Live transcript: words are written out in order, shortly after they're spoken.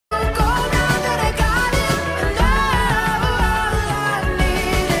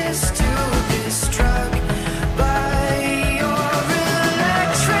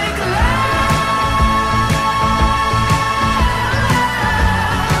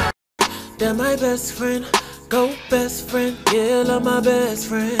they're my best friend. Go best friend, yeah, love my best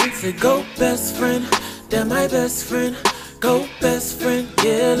friend. Say go best friend, they're my best friend. Go best friend,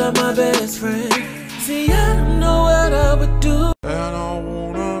 yeah, love my best friend. See, I don't know what I would do. And I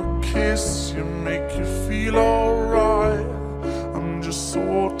wanna kiss you, make you feel alright. I'm just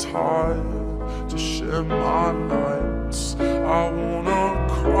so tired to share my nights. I wanna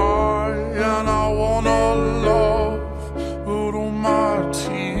cry and I wanna love, but all my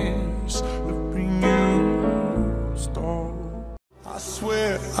tears have been used up. I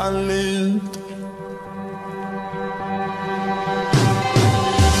swear I lived.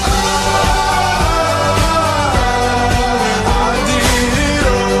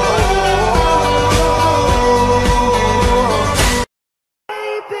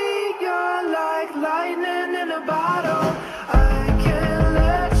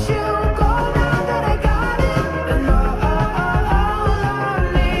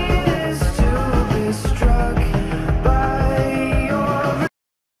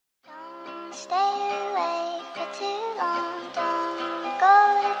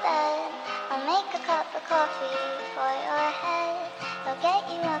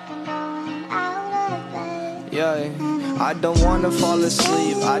 Yeah, I don't wanna fall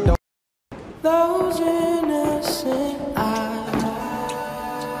asleep. I don't. Those innocent eyes,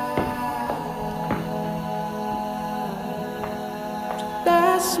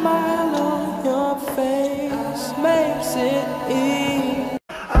 that smile on your face makes it easy.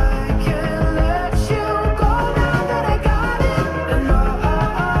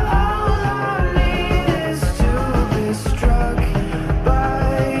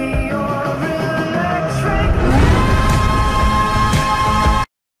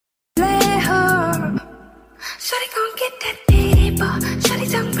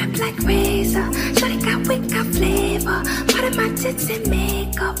 And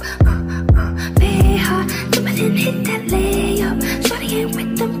makeup, pay her, come and hit that layup. Shawty ain't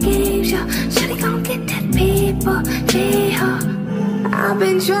with them games, yeah. Shawty gon' get that paper, pay her. I've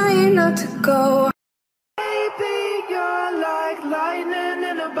been trying not to go. Baby, you're like lightning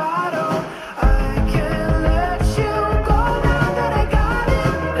in a bottle. I can't let you go now that I got it.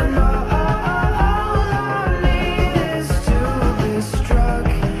 And all I need is to be struck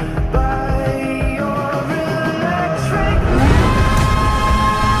by your electric.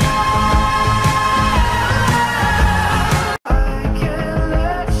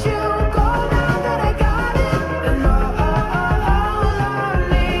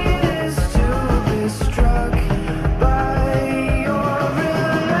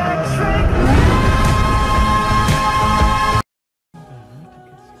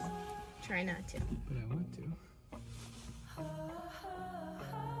 Try not to. But I want to.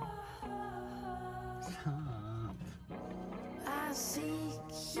 Stop. I seek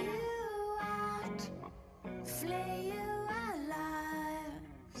you out, flay you alive.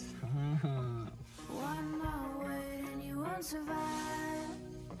 Stop. One more word and you won't survive.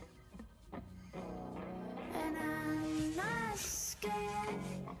 And I'm not scared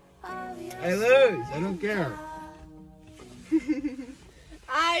of your I lose. I don't care.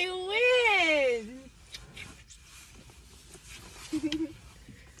 I win!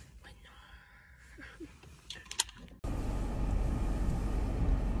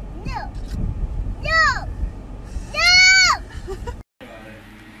 No! No! No!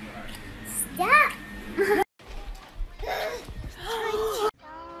 Stop!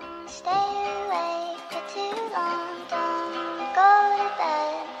 Stay awake for too long, don't go to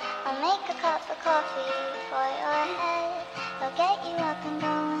bed. I'll make a cup of coffee for your head. I'll get you up and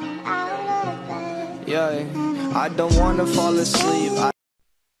going out of bed. Yeah, I don't wanna fall asleep.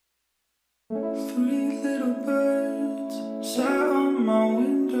 Three little birds sat on my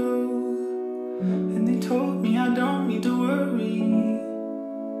window, and they told me I don't need to worry.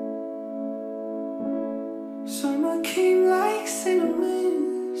 Summer came like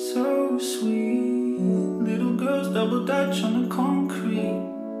cinnamon, so sweet. Little girls double dutch on the concrete.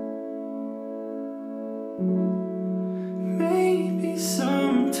 Maybe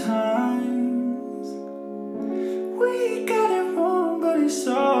sometimes we got it wrong, but it's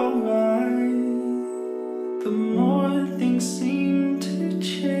alright. The more things seem to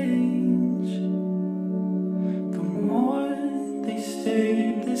change, the more they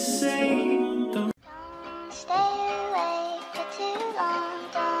stay the same. Don't Stay awake for too long,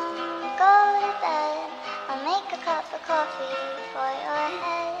 don't go to bed. I'll make a cup of coffee for your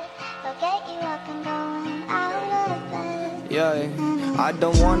head. I'll get you up and going out of bed. Yeah, I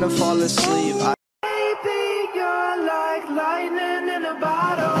don't wanna fall asleep. Baby, you're like lightning in a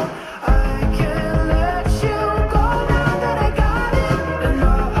bottle. I can't let you go now that I got it. And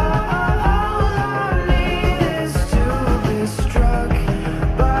all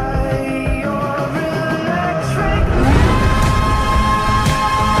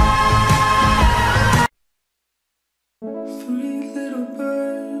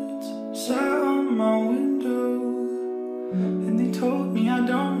my window, and they told me I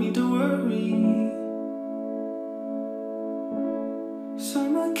don't need to worry.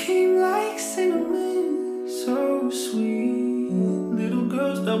 Summer came like cinnamon, so sweet. Little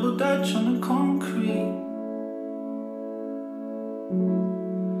girls double dutch on the concrete.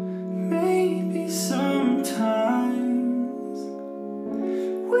 Maybe sometimes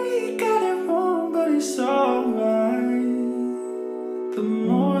we got it wrong, but it's alright. The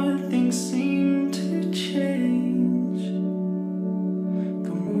more things seem to change,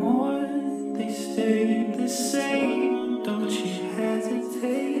 the more they stay the same. Don't you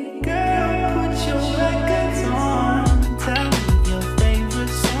hesitate, girl, put your records on. Tell me your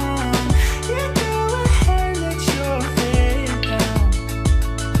favorite song. Yeah, go ahead, let your head down.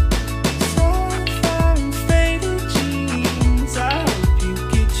 Sapphire and faded jeans, I hope you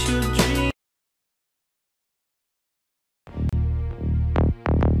get your dreams.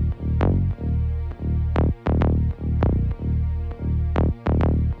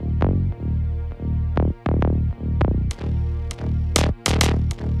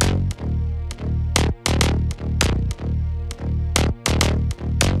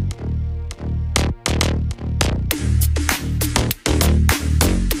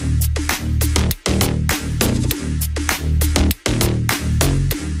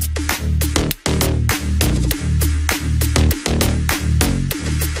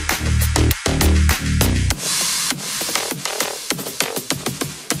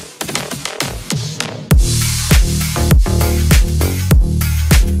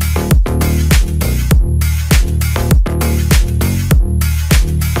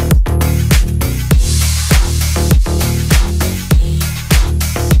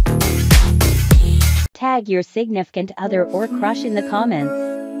 Tag your significant other or crush in the comments.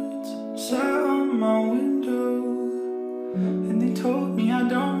 Sat on my window, and they told me I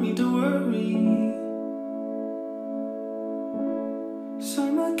don't need to worry.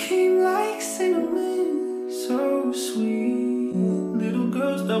 Summer came like cinnamon, so sweet. Little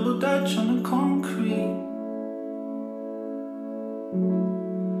girls double dutch on the concrete.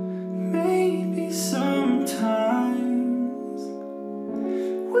 Maybe sometimes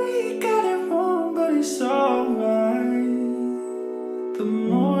we got it wrong, but it's alright. The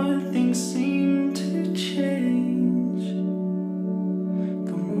more things seem to change,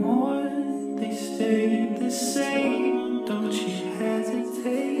 the more they stay the same. Don't you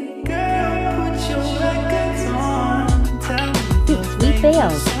hesitate, girl, put your records on. Tell me your We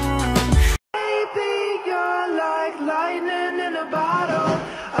failed. favorite song. Baby, you're like lightning in a bottle.